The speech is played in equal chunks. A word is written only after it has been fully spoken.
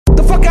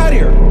out of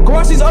here. Go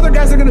watch these other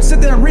guys that are gonna sit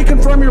there and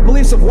reconfirm your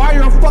beliefs of why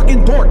you're a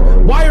fucking dork,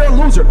 why you're a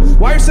loser,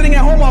 why you're sitting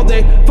at home all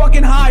day,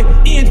 fucking high,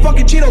 eating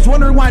fucking Cheetos,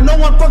 wondering why no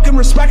one fucking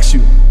respects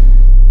you.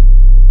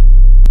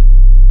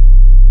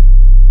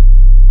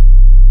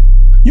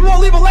 You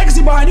won't leave a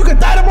legacy behind. You can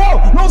die tomorrow.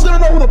 No one's gonna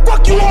know who the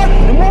fuck you are,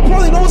 and more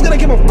importantly, no one's gonna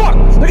give a fuck.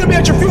 They're gonna be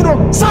at your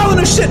funeral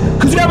silent as shit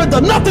because you haven't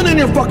done nothing in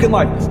your fucking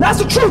life. That's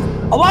the truth.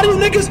 A lot of you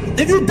niggas,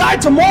 if you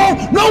died tomorrow,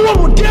 no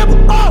one would give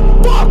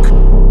a fuck.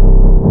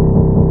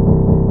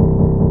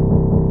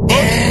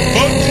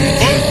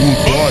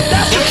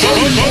 That's the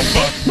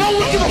truth. No one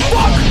would give a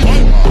fuck.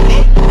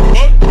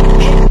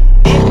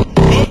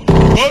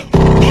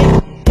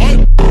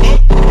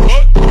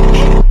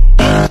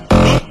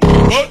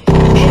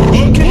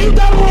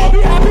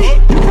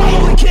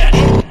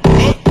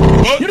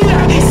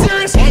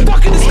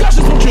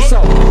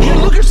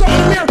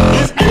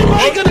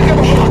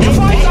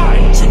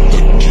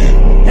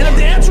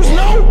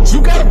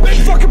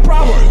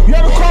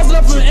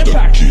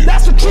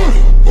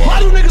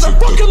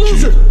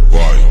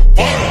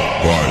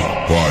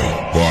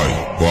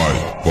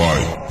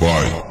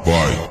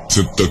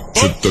 To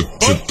the